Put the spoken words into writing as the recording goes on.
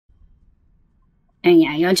And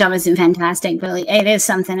yeah, your job isn't fantastic, but like, it is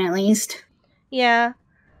something at least. Yeah.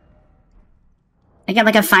 I get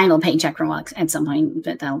like a final paycheck from work at some point,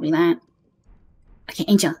 but that'll be that. Okay,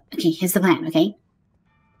 Angel. Okay, here's the plan, okay?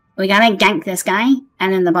 We gotta gank this guy,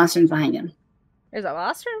 and then the boss room's behind him. There's a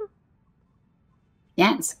boss room?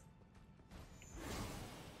 Yes.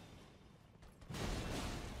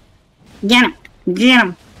 Get him! Get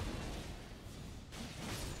him!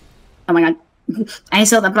 Oh my god. I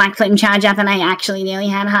saw the black flame charge up and I actually nearly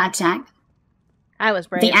had a heart attack. I was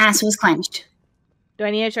brave. The ass was clenched. Do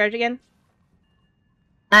I need to charge again?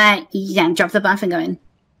 Yeah, drop the buff and go in.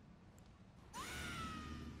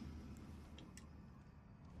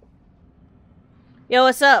 Yo,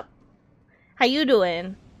 what's up? How you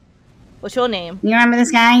doing? What's your name? You remember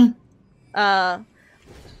this guy?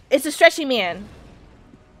 It's a stretchy man.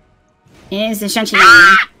 It is the stretchy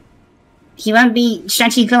man. He won't be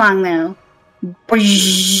stretchy for long, though.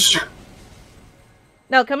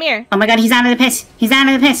 No, come here. Oh my god, he's out of the pit. He's out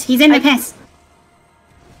of the pit. He's in the pit.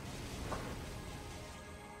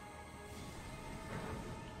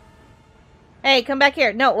 Hey, come back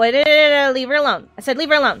here. No, wait, no, leave her alone. I said leave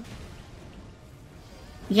her alone.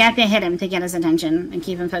 You have to hit him to get his attention and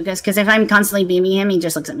keep him focused, because if I'm constantly beaming him, he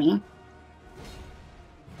just looks at me.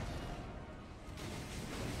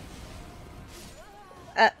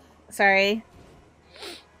 Sorry.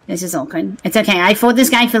 This is awkward. It's okay. I fought this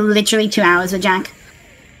guy for literally 2 hours with Jack.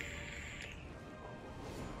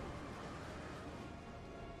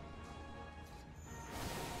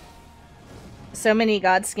 So many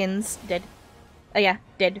god skins did. Oh yeah,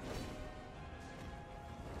 did.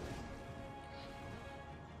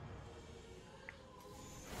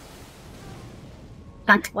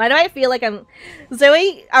 Fuck. Why do I feel like I'm...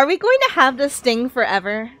 Zoe, are we going to have this thing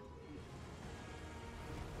forever?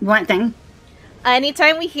 What thing?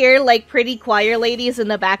 Anytime we hear, like, pretty choir ladies in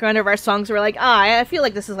the background of our songs, we're like, I feel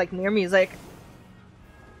like this is, like, mirror music.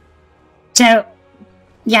 So,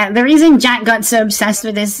 yeah, the reason Jack got so obsessed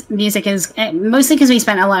with this music is mostly because we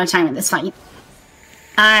spent a lot of time in this fight.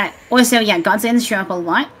 Also, yeah, Godsends show up a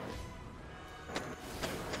lot.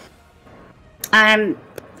 I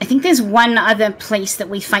think there's one other place that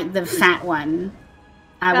we fight the fat one.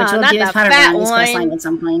 Which we'll do as part of Randy's quest line at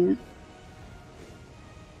some point.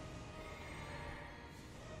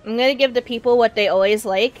 I'm gonna give the people what they always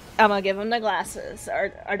like. I'm gonna give them the glasses.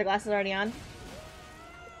 Are the glasses already on?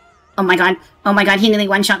 Oh my god. Oh my god, he nearly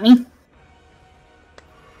one-shot me.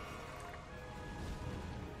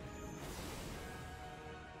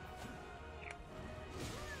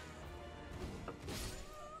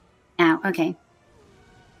 Ow, okay.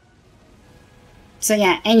 So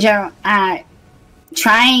yeah, Angel,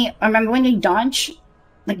 remember when you dodge?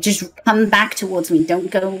 Like, just come back towards me, don't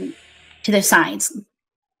go to the sides.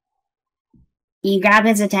 You grab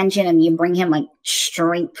his attention and you bring him, like,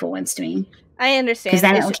 straight forwards to me. I understand.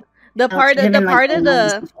 Then the part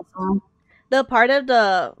of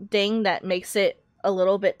the thing that makes it a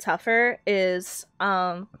little bit tougher is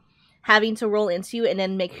having to roll into you and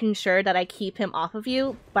then making sure that I keep him off of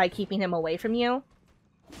you by keeping him away from you.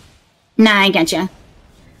 Nah, I getcha.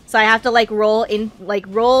 So I have to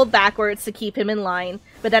roll backwards to keep him in line,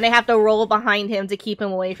 but then I have to roll behind him to keep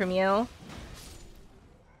him away from you.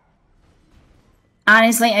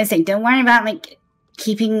 Honestly, I say, don't worry about, like,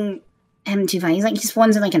 keeping him too far. He's, like, he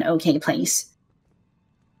spawns in, like, an okay place.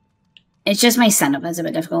 It's just my setup is a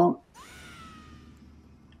bit difficult.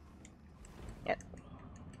 Yep.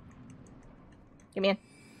 Give me in.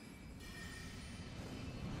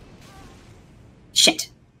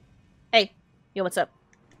 Shit. Hey. Yo, what's up?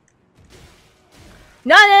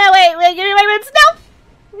 No, wait, give me my roots, no!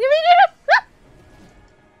 Give me my roots!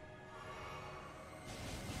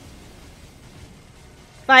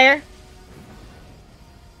 Fire.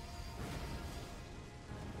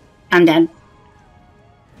 I'm dead.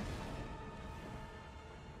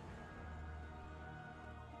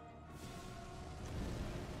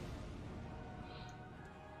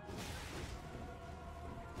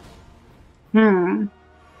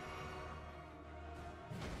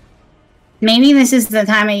 Maybe this is the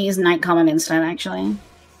time I use Night Common instead, actually.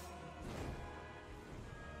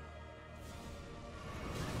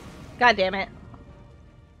 God damn it.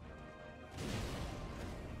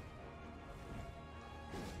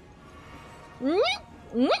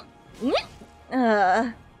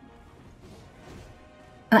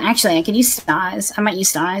 Actually, I could use stars. I might use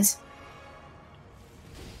stars.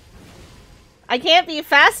 I can't be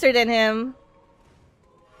faster than him.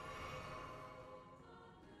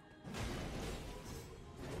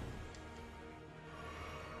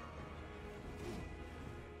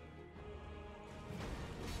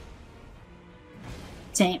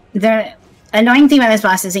 See, annoying thing about this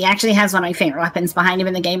boss is he actually has one of my favorite weapons behind him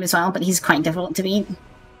in the game as well, but he's quite difficult to beat.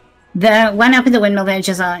 The one up in the windmill village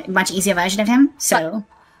is a much easier version of him, so...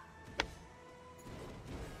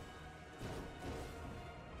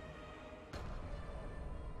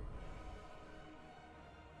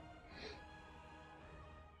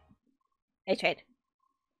 I tried.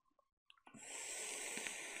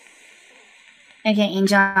 Okay,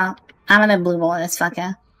 Angel, I'm gonna blue ball this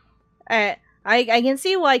fucker. Alright, I can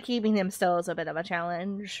see why keeping him still is a bit of a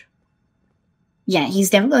challenge. Yeah, he's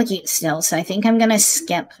difficult to keep still, so I think I'm gonna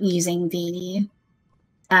skip using the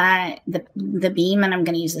beam, and I'm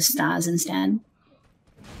gonna use the stars instead.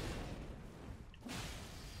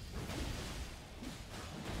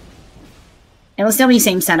 It will still be the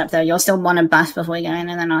same setup though. You'll still want to buff before you go in,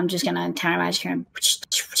 and then I'm just gonna Terra Magic and...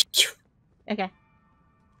 Okay.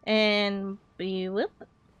 And whoop.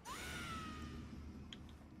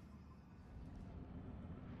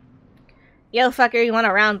 Yo, fucker, you want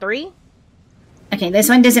a round 3? Okay, this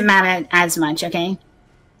one doesn't matter as much, okay?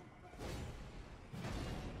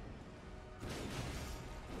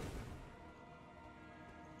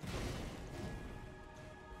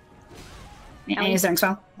 Yeah, use their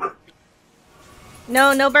spell.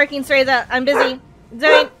 No barking, Straiza. I'm busy.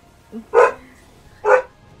 Doing.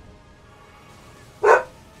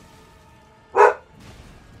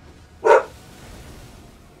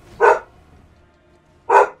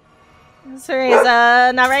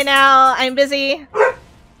 Straiza, not right now. I'm busy.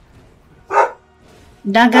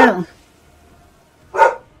 Doggo.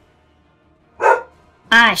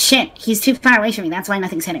 Ah, shit. He's too far away from me. That's why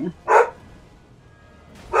nothing's hitting.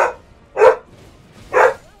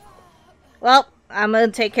 Well, I'm gonna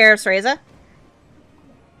take care of Straiza.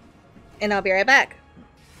 And I'll be right back.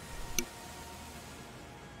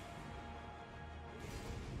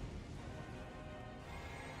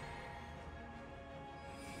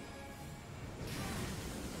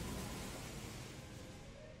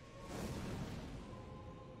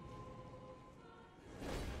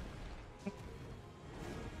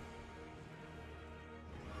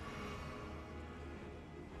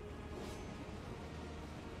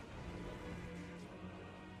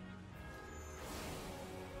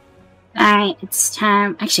 Alright, it's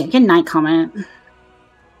time. Actually, good night comment.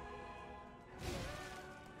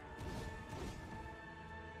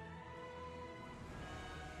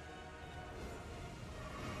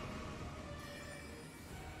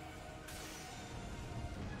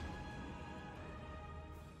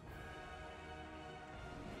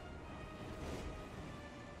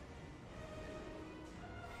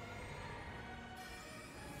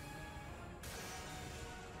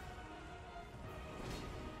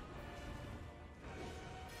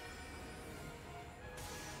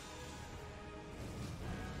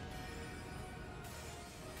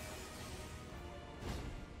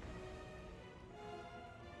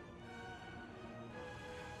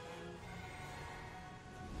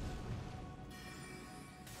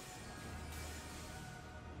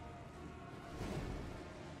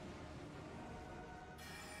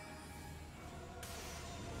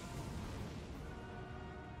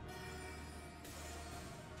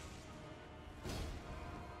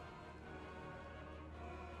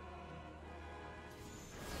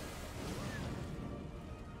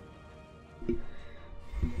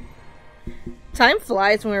 Time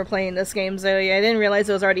flies when we were playing this game, Zoe. I didn't realize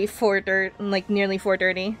it was already nearly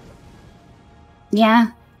 4:30. Yeah.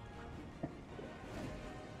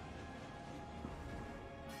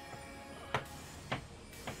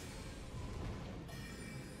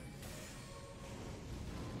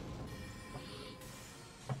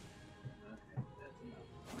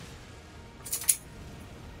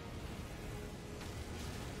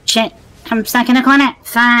 Shit. I'm stuck in a corner.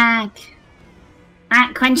 Fuck.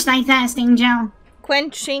 Alright, quench thy thirst, Angel.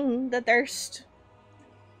 Quenching the thirst.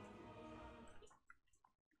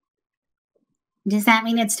 Does that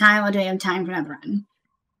mean it's time, or do we have time for another run?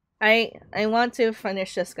 I want to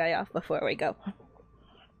finish this guy off before we go.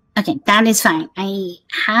 Okay, that is fine. I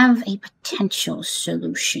have a potential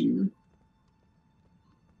solution.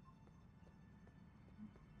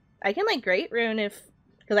 I can Great Rune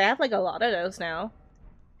because I have a lot of those now.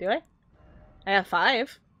 Do I? I have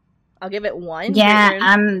 5. I'll give it 1. Yeah,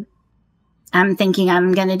 I'm thinking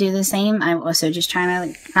I'm gonna do the same. I'm also just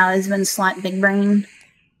trying to talisman slot big brain.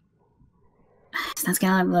 So that's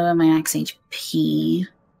gonna lower my max HP.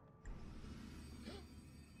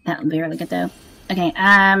 That would be really good though. Okay,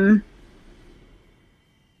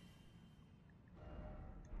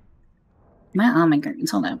 where are my curtains?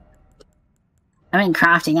 Hold up. I'm in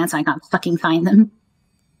crafting, that's why I can't fucking find them.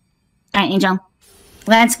 Alright, Angel.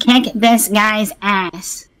 Let's kick this guy's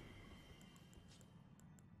ass.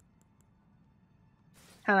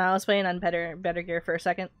 I don't know, I was playing on better gear for a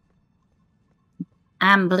second.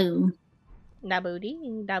 I'm blue.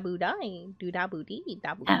 Daboo-dee, daboo-die, do-daboo-dee,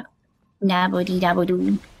 daboo. Oh.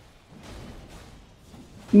 Daboo-dee-daboo-doo.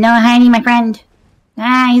 No hiding, my friend.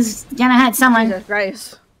 Ah, he's gonna hurt someone. Jesus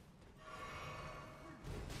Christ.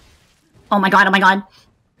 Oh my god, oh my god.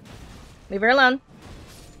 Leave her alone.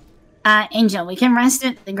 Angel, we can rest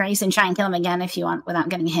at the Grace and try and kill him again if you want without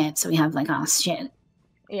getting hit, so we have, like, oh, shit.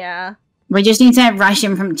 Yeah. We just need to rush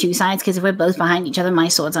him from two sides, because if we're both behind each other, my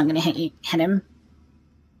swords aren't gonna hit him.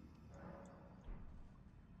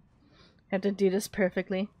 I have to do this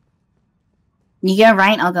perfectly. You go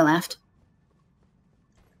right, I'll go left.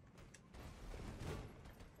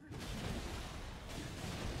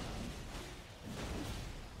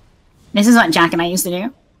 This is what Jack and I used to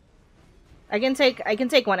do. I can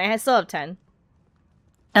take one. I still have 10.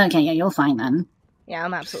 Okay, yeah, you'll fine then. Yeah,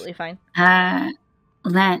 I'm absolutely fine.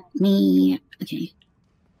 Let me... Okay.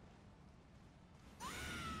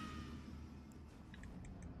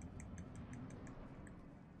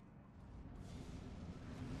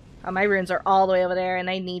 My runes are all the way over there, and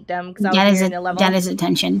I need them because I was nearing the level. That is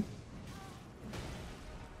attention.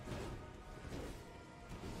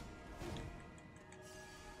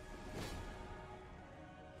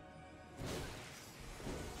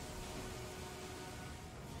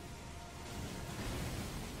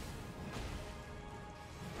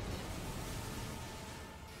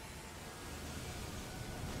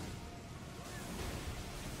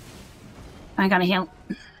 I gotta heal.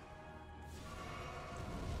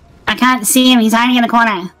 I can't see him. He's hiding in the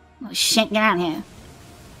corner. Oh, shit, get out here.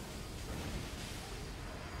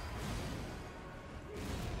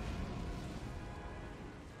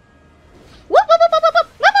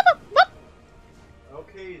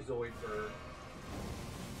 Okay, Zoidberg.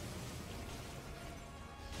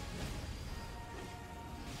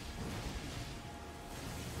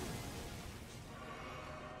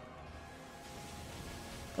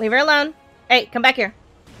 Leave her alone. Hey, come back here.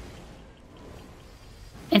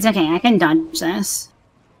 It's okay, I can dodge this.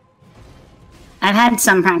 I've had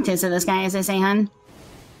some practice of this guy, as I say, hun.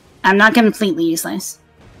 I'm not completely useless.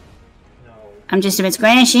 No. I'm just a bit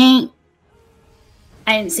squishy.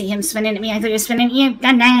 I didn't see him spinning at me, I thought he was spinning at you.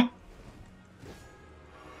 God dang it.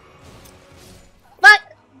 What?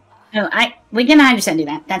 Oh, we can 100% do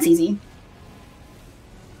that. That's easy.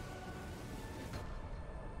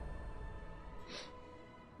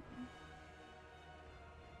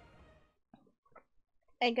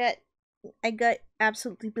 I got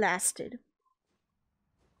absolutely blasted.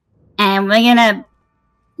 And we're gonna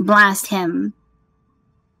blast him.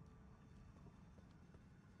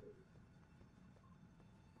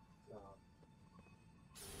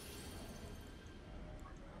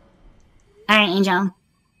 Alright, Angel.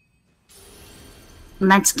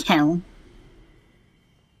 Let's kill.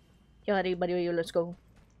 Yo, buddy, let's go.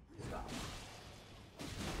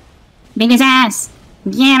 Beat his ass!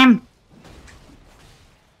 Get him!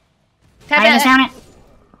 Tap it!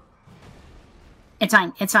 It's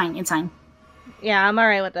fine, it's fine, it's fine. Yeah, I'm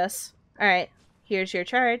alright with this. Alright, here's your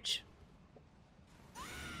charge.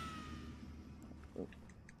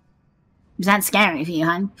 Is that scary for you,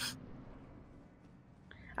 hun?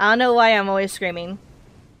 I don't know why I'm always screaming.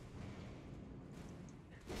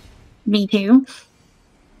 Me too.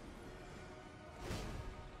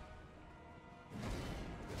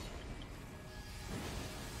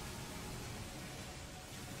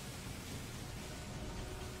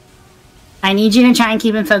 I need you to try and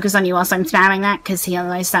keep him focused on you whilst I'm spamming that, because he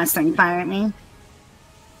otherwise starts throwing fire at me.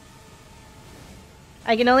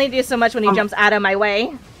 I can only do so much when he jumps out of my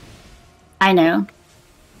way. I know.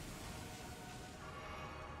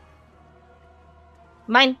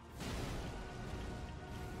 Mine.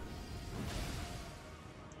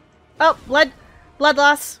 Oh, blood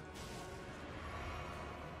loss.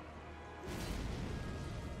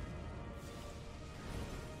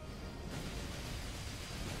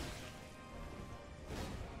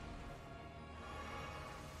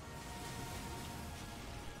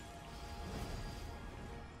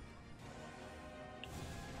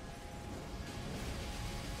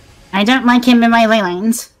 I don't like him in my ley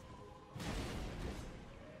lines.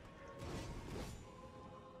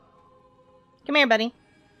 Come here, buddy.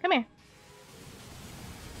 Come here.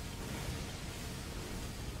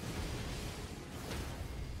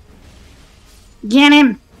 Get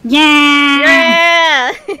him!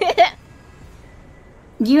 Yeah! Yeah!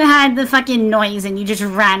 You had the fucking noise and you just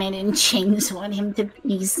ran in and chainsawed him to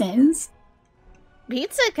pieces.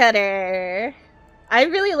 Pizza cutter. I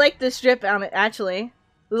really like this strip on it, actually.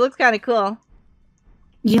 It looks kind of cool.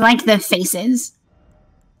 You like the faces?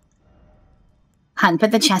 Hun,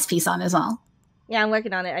 put the chest piece on as well. Yeah, I'm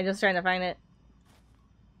working on it. I'm just trying to find it.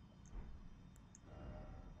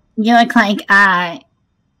 You look like, how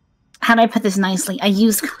do I put this nicely? A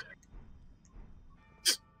used...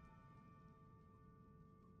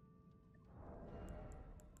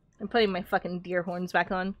 I'm putting my fucking deer horns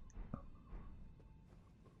back on.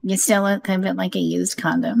 You still look a bit like a used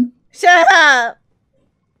condom. Shut up!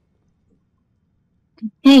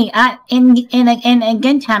 Hey, in a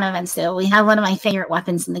good town event still, we have one of my favorite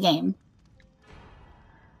weapons in the game.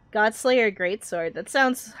 Godslayer Greatsword. That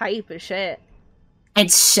sounds hype as shit.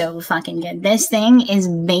 It's so fucking good. This thing is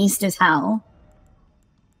based as hell.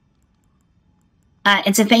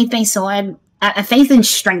 It's a faith-based sword. A faith and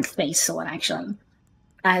strength-based sword, actually.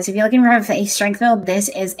 So if you're looking for a faith strength build, this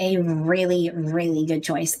is a really, really good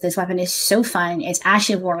choice. This weapon is so fun. Its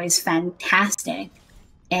Ashy War is fantastic.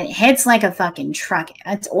 It hits like a fucking truck.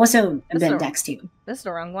 It's also a bit dex too. This is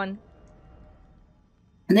the wrong one.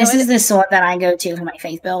 And this is the sword that I go to for my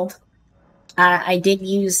faith build. I did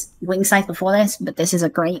use Wing Scythe before this, but this is a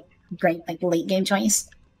great like late game choice.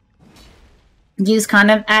 Use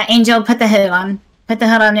condom. Angel, put the hood on. Put the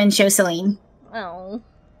hood on and show Celine. Oh.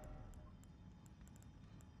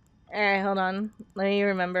 Alright, hold on. Let me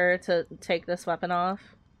remember to take this weapon off.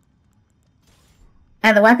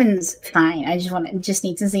 The weapon's fine. I just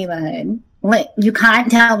need to see the hood. Look, you can't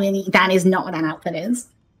tell me that is not what that outfit is.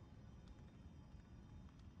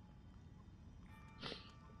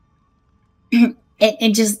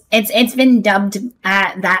 It's been dubbed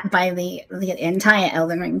that by the entire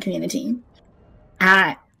Elden Ring community.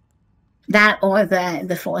 That or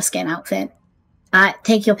the foreskin outfit.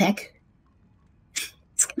 Take your pick.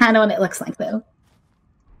 It's kind of what it looks like, though.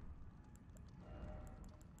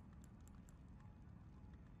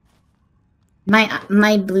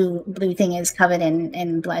 My blue thing is covered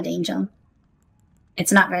in blood, Angel.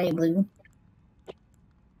 It's not very blue.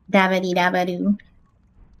 Dabbity dabbadoo.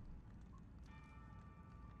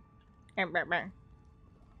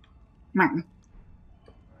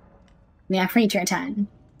 Yeah, free your time.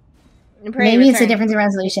 Maybe it's a difference in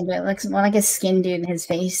resolution, but it looks more like a skin dude in his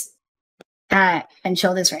face. And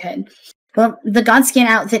shoulders for head. Well, the god skin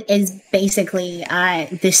outfit is basically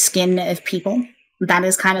the skin of people. That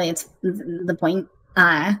is kind of the point.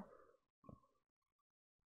 But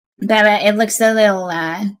it looks a little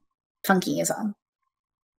funky as well.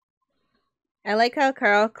 I like how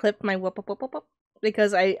Carl clipped my whoop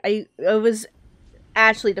because it was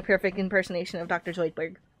actually the perfect impersonation of Dr.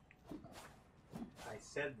 Zoidberg. I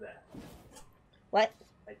said that. What?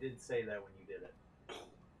 I did say that when you did it.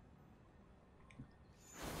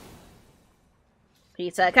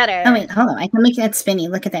 Pizza cutter. Oh wait, hold on. I can make that spinny.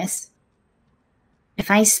 Look at this.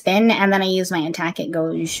 If I spin and then I use my attack, it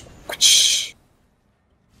goes... whoosh.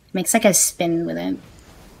 Makes like a spin with it.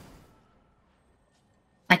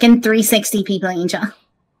 I can 360 people, Angel.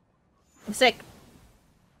 I'm sick.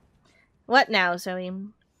 What now, Zoe?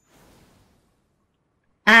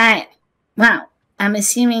 Well, I'm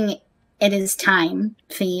assuming it is time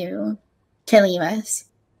for you to leave us.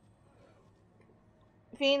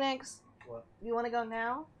 Phoenix, What? you want to go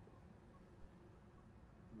now?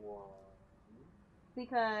 What?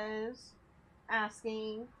 Because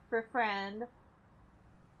asking for friend.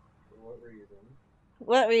 For what reason?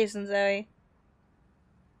 What reason, Zoe?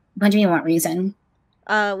 What do you want reason?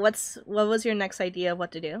 What was your next idea of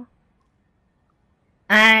what to do?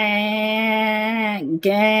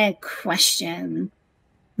 Good question.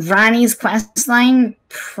 Ronnie's questline,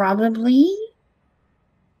 probably.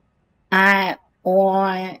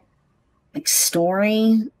 Or like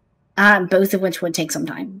story. Both of which would take some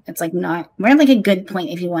time. It's like not... We're at like a good point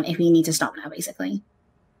if you need to stop now, basically.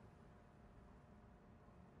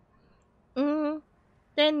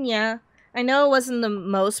 Then yeah. I know it wasn't the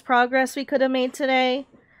most progress we could have made today,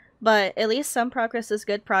 but at least some progress is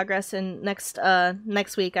good progress, and next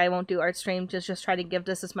week I won't do art stream, just try to give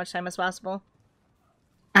this as much time as possible.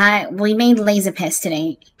 We made Laser Piss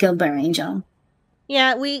today. Go Burr Angel.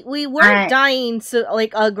 Yeah, we weren't dying so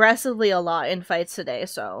like aggressively a lot in fights today,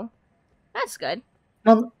 so that's good.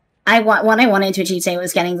 Well, what I wanted to achieve today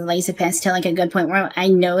was getting the Laser Piss to like a good point where I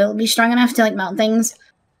know it'll be strong enough to like melt things.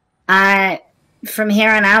 From here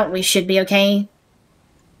on out, we should be okay.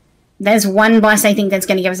 There's one boss I think that's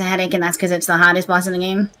going to give us a headache, and that's because it's the hardest boss in the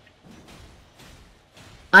game.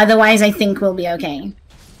 Otherwise, I think we'll be okay.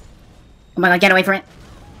 Oh my god, get away from it.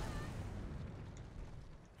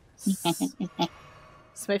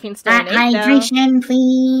 Smithing still hydration,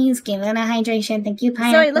 please. Give it a hydration. Thank you,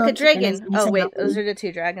 Pineapple. Sorry, look at dragon. Oh wait, those are the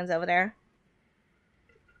two dragons over there.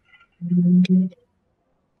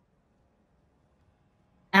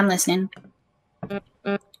 I'm listening.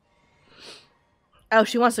 Oh,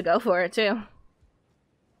 she wants to go for it too.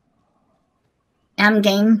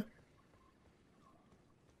 game.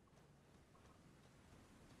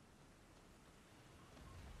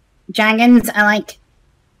 Dragons are like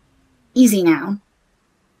easy now.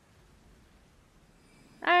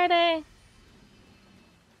 Are they?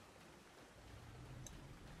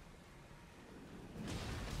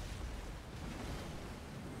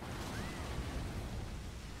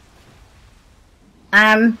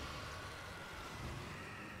 I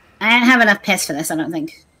don't have enough piss for this, I don't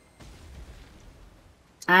think.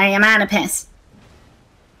 I am out of piss.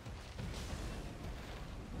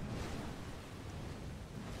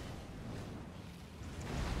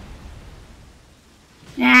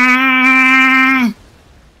 Ah!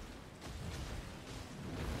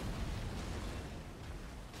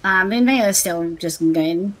 Moonveil is still just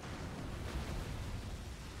good.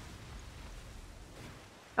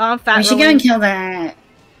 Oh, I'm fat. We should go and kill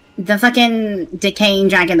the fucking decaying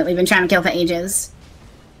dragon that we've been trying to kill for ages.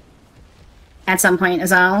 At some point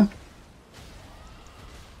as well.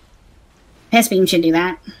 Piss Beam should do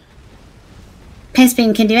that. Piss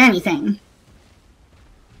Beam can do anything.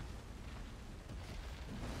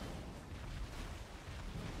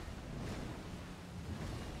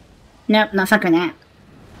 Nope, not fucking that.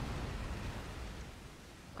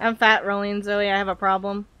 I'm fat rolling, Zoe. I have a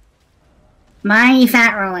problem. My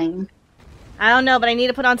fat rolling. I don't know, but I need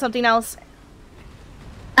to put on something else.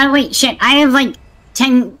 Oh wait, shit. I have like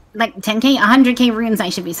 10k, 100k runes I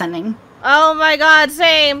should be sending. Oh my god,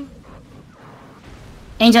 same!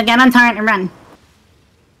 Angel, get on turret and run.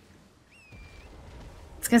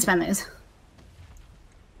 Let's go spend those.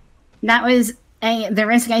 That was the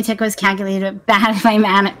risk I took was calculated. Bad if I'm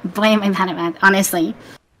at it. Blame I'm bad at math. Honestly.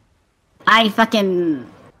 I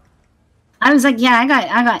was like, yeah,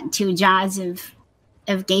 I got 2 jaws of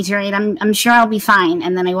Gatorade. I'm sure I'll be fine,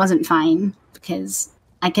 and then I wasn't fine because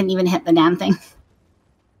I couldn't even hit the damn thing.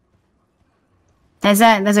 There's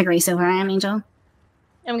a grease over I am, Angel.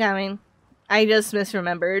 I'm coming. I just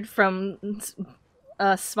misremembered from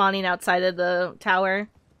spawning outside of the tower.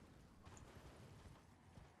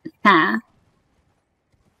 Gonna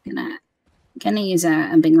use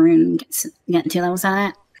a big rune, get 2 levels on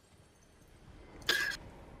it.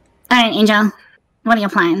 Alright, Angel. What are your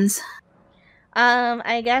plans?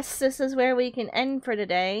 I guess this is where we can end for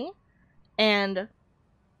today. And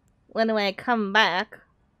when I come back,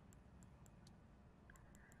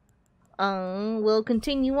 we'll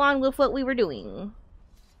continue on with what we were doing.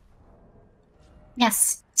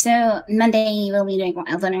 Yes. So Monday we'll be doing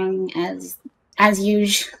Elden Ring as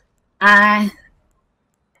usual.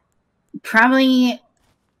 Probably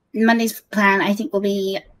Monday's plan I think will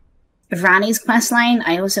be Rani's quest line.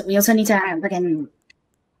 We also need to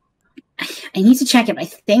I need to check it, but I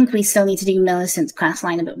think we still need to do Millicent's quest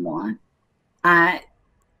line a bit more.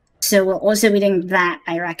 So we'll also be doing that,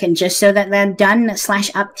 I reckon, just so that they're done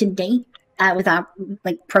 / up to date with our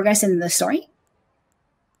progress in the story.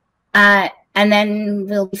 And then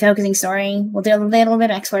we'll be focusing story. We'll do a little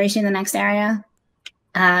bit of exploration in the next area.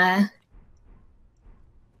 I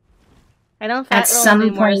don't fat roll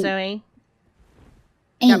anymore, Zoe.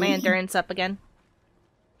 Got my endurance up again.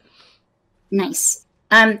 Nice.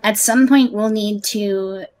 At some point, we'll need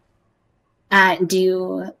to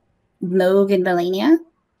do Moog and Melania.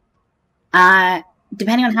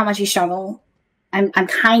 Depending on how much you struggle, I'm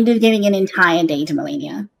kind of giving an entire day to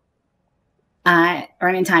Melania. Or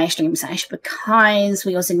an entire stream sesh, because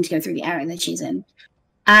we also need to go through the area that she's in.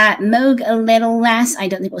 Moog a little less. I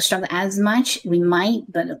don't think we'll struggle as much. We might,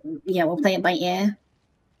 but yeah, we'll play it by ear.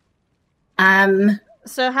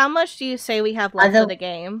 So how much do you say we have left of the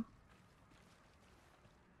game?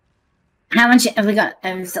 How much have we got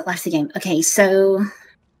left of the game? Okay, so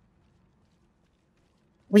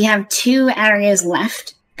we have 2 areas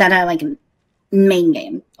left that are like main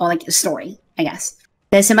game, or like a story, I guess.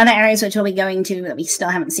 There's some other areas which we'll be going to that we still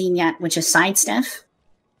haven't seen yet, which is side stuff.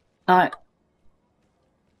 Yeah,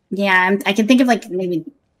 I can think of like maybe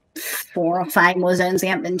 4 or 5 more zones we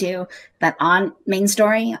haven't been to that aren't main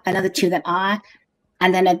story, another 2 that are,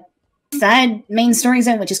 and then a 3rd main story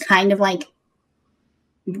zone, which is kind of like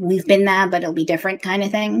we've been there, but it'll be different kind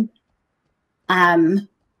of thing.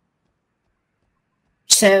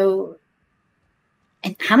 So,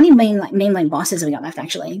 and how many mainline bosses have we got left,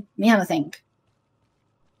 actually? Let me have a think.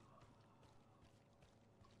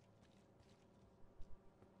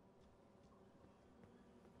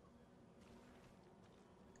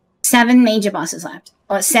 Seven major bosses left.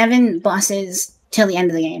 Or 7 bosses till the end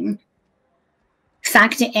of the game.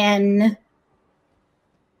 Factor in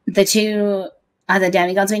the 2 other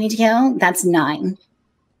demigods we need to kill, that's 9.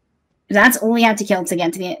 That's all we have to kill to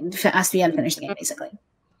get to for us to be able to finish the game, basically.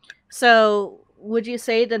 So would you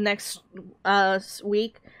say the next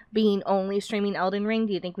week being only streaming Elden Ring?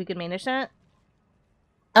 Do you think we could manage that?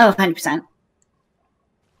 Oh, 100%.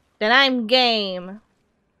 Then I'm game.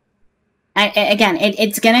 Again,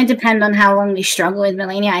 it's going to depend on how long we struggle with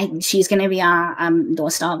Melania. She's going to be our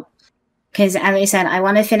doorstop. Because, as I said, I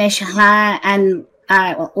want to finish her and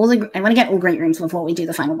I want to get all great rooms before we do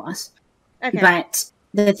the final boss. Okay. But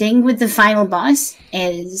the thing with the final boss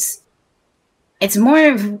is it's more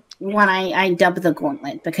of what I dub the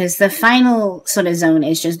gauntlet, because the final sort of zone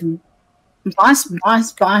is just boss.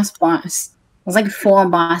 There's like 4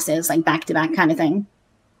 bosses, like back to back kind of thing.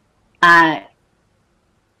 That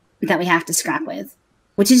we have to scrap with,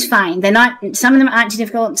 which is fine. They're not. Some of them aren't too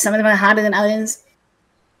difficult. Some of them are harder than others.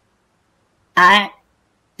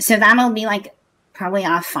 So that'll be like probably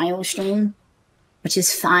our final stream, which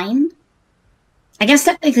is fine. I guess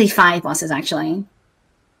technically 5 bosses actually.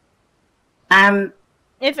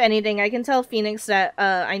 If anything, I can tell Phoenix that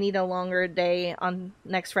I need a longer day on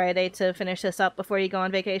next Friday to finish this up before you go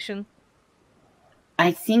on vacation.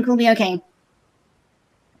 I think we'll be okay.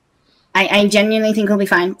 I genuinely think we'll be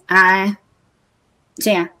fine.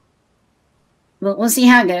 So yeah. We'll see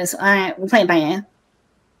how it goes. We'll play it by ear.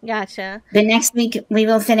 Gotcha. But next week, we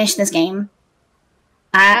will finish this game.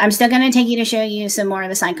 I'm still going to take you to show you some more of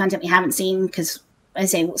the side content we haven't seen, because, I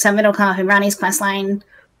say, some of it will come up in Ronnie's questline.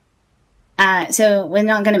 So we're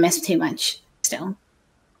not going to miss too much still.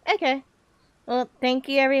 Okay. Well, thank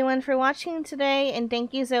you everyone for watching today, and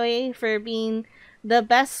thank you, Zoe, for being the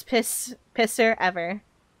best pisser ever.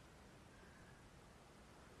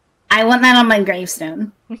 I want that on my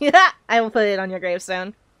gravestone. Yeah, I will put it on your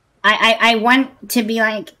gravestone. I want to be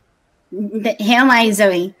like, hail my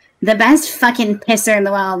Zoe, the best fucking pisser in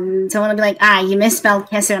the world. And someone will be like, you misspelled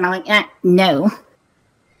pisser. And I'm like, no.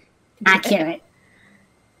 Accurate.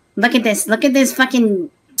 Look at this. Look at this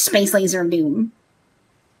fucking space laser of doom.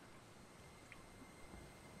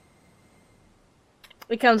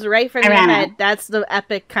 It comes right from your head. That's the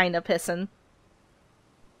epic kind of pissing.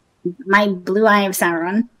 My blue eye of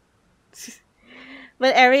Sauron.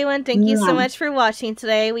 But everyone, thank you so much for watching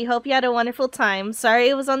today. We hope you had a wonderful time. Sorry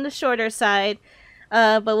it was on the shorter side.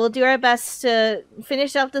 But we'll do our best to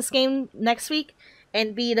finish up this game next week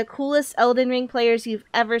and be the coolest Elden Ring players you've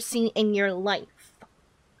ever seen in your life.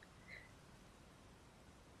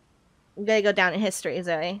 I'm gonna go down in history,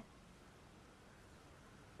 Zoe.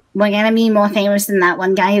 We're gonna be more famous than that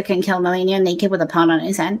one guy who can kill Melania naked with a pot on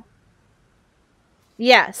his head.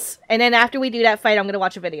 Yes. And then after we do that fight, I'm gonna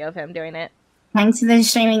watch a video of him doing it. Thanks to the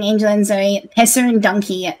streaming Angel and Zoe, Pisser and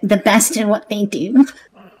Donkey, the best in what they do.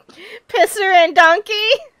 Pisser and Donkey?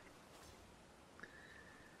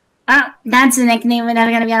 Oh, that's a nickname we're never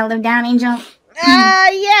gonna be able to live down, Angel.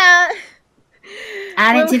 Yeah.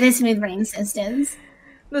 Add it to the Smooth Brain Sisters.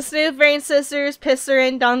 The Smooth Brain Sisters, Pisser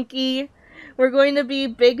and Donkey. We're going to be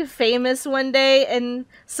big famous one day, and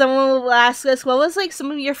someone will ask us, what was like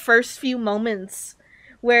some of your first few moments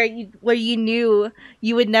where you knew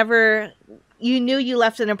you would never... You knew you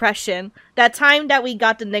left an impression. That time that we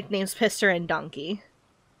got the nicknames Pisser and Donkey.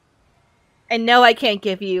 And no, I can't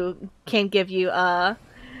give you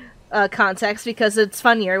context because it's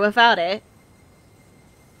funnier without it.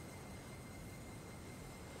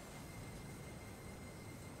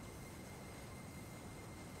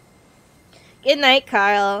 Good night,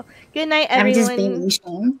 Carl. Good night, everyone.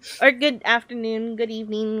 Or good afternoon, good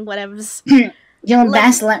evening, whatever's. Your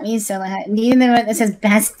best let me sell it. Do you know what this says?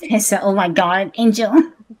 Best pisser. Oh my god,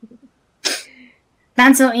 Angel.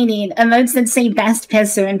 That's what we need. Emotes that say best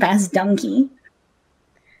pisser and best donkey.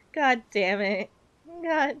 God damn it.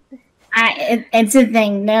 God. It's a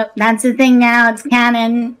thing. No, that's a thing now. It's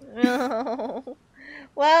canon. Oh.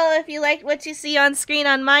 Well, if you liked what you see on screen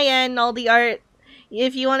on my end, all the art,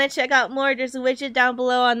 if you want to check out more, there's a widget down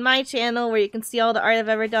below on my channel where you can see all the art I've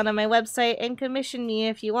ever done on my website and commission me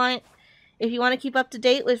if you want. If you want to keep up to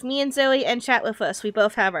date with me and Zoe and chat with us, we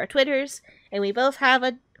both have our Twitters, and we both have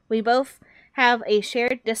a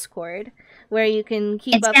shared Discord where you can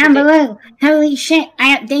keep up to date. It's down below. Holy shit,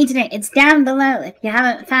 I updated it. It's down below. If you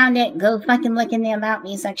haven't found it, go fucking look in the About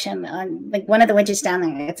Me section on like one of the widgets down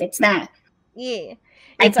there. It's that. Yeah.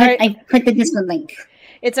 I put the Discord link.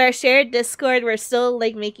 It's our shared Discord. We're still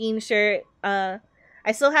like making sure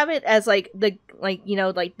I still have it as like the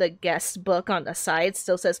guest book on the side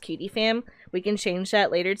still says Cutie Fam. We can change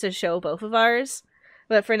that later to show both of ours.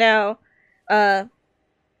 But for now, admin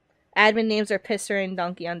names are Pisser and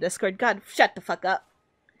Donkey on Discord. God, shut the fuck up.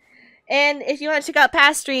 And if you want to check out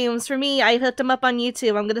past streams, for me, I hooked them up on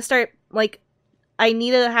YouTube. I'm gonna start I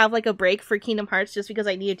need to have like a break for Kingdom Hearts just because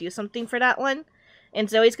I need to do something for that one. And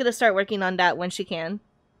Zoe's gonna start working on that when she can.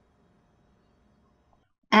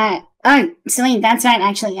 Oh, Celine, that's right,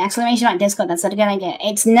 actually. Exclamation mark Discord, that's not a good idea.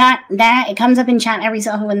 It's not there. It comes up in chat every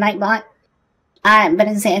so often with Nightbot. But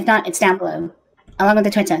as I say, if not, it's down below. Along with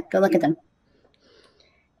the Twitter. Go look at them.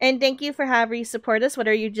 And thank you for having you support us,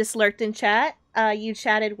 whether you just lurked in chat, you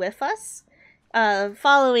chatted with us,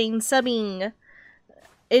 following, subbing.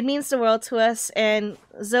 It means the world to us, and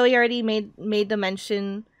Zoe already made the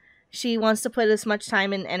mention. She wants to put as much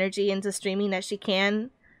time and energy into streaming as she can,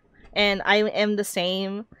 and I am the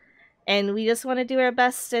same. And we just want to do our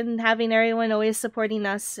best, and having everyone always supporting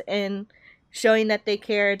us and showing that they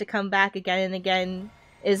care to come back again and again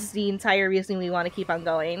is the entire reason we want to keep on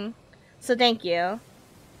going. So thank you.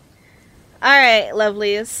 Alright,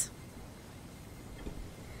 lovelies.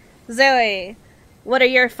 Zoe, what are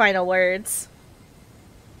your final words?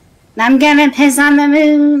 I'm gonna piss on the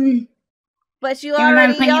moon. But you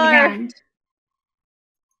already are.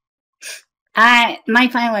 My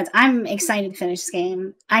final words. I'm excited to finish this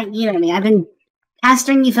game. You know me. I've been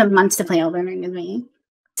pestering you for months to play Elden Ring with me.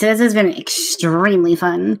 So this has been extremely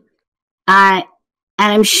fun. And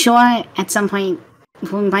I'm sure at some point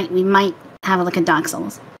we might have a look at Dark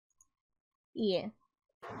Souls. Yeah.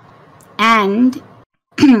 And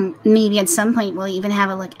maybe at some point we'll even have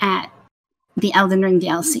a look at the Elden Ring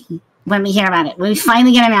DLC when we hear about it. When we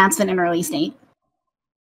finally get an announcement and release date.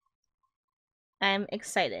 I'm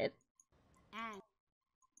excited.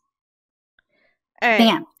 Alright.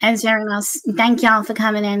 Yeah, as everyone else, thank y'all for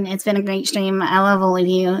coming in. It's been a great stream. I love all of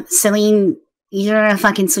you. Celine, you're a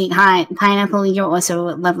fucking sweetheart. Pineapple, you're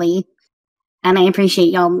also lovely. And I appreciate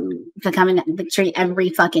y'all for coming to treat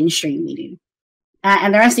every fucking stream we do.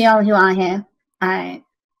 And the rest of y'all who are here,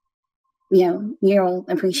 you're all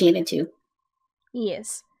appreciated too.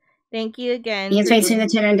 Yes. Thank you again. You can see the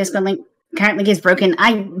Twitter and Discord link currently is broken.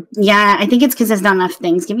 I think it's because there's not enough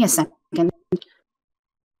things. Give me a second.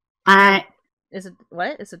 Is it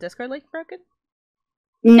what? Is the Discord link broken?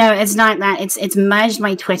 No, it's not that. It's merged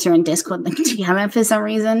my Twitter and Discord link together for some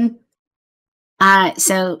reason.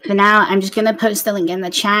 So for now, I'm just gonna post the link in the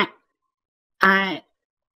chat.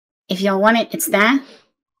 If y'all want it, it's there.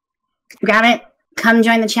 Grab it. Come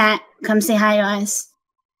join the chat. Come say hi to us.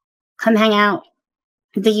 Come hang out.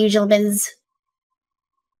 The usual biz.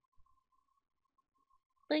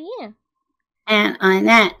 But yeah. And on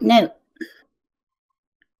that note.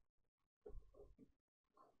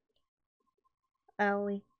 Are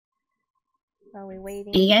we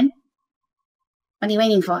waiting? Are you good? What are you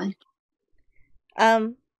waiting for?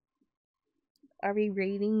 Are we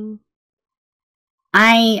rating?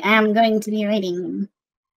 I am going to be rating.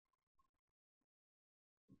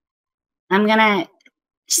 I'm gonna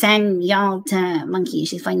send y'all to Monkey.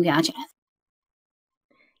 She's playing Gotcha.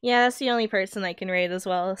 Yeah, that's the only person I can rate as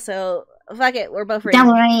well. So fuck it, we're both rating.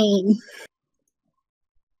 Double rate.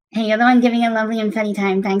 Hey, you're the one giving a lovely and funny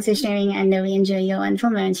time. Thanks for sharing, and know we enjoy your wonderful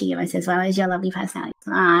moments you give us, as well as your lovely personality.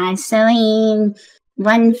 Aw, Celine.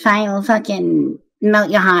 One final fucking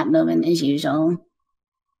melt your heart moment as usual.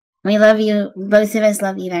 We love you. Both of us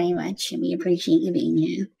love you very much, and we appreciate you being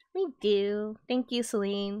here. We do. Thank you,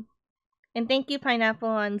 Celine. And thank you, Pineapple,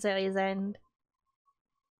 on Zoe's end.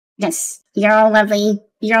 Yes, you're all lovely.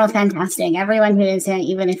 You're all fantastic. Everyone who is here,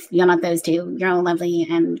 even if you're not those two, you're all lovely,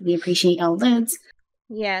 and we appreciate all loads.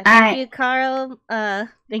 Yeah, thank you, Carl.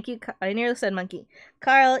 Thank you. I nearly said Monkey.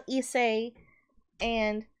 Carl, Issei,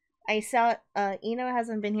 and I saw. Ino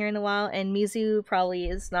hasn't been here in a while, and Mizu probably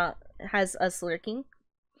has us lurking.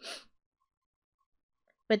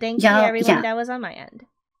 But thank you, everyone that was on my end.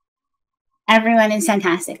 Everyone is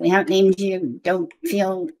fantastic. We haven't named you. Don't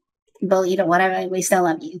feel bullied or whatever. We still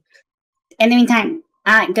love you. In the meantime,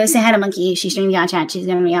 go say hi to Monkey. She's streaming our chat. She's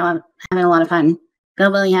gonna be having a lot of fun.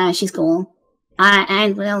 Go bully her. She's cool.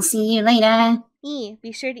 And we'll see you later. Yeah,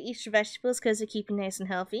 be sure to eat your vegetables because they keep you nice and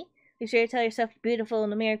healthy. Be sure to tell yourself you're beautiful in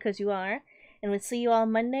the mirror because you are. And we'll see you all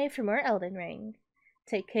Monday for more Elden Ring.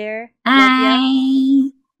 Take care. Bye.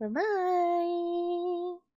 Bye-bye.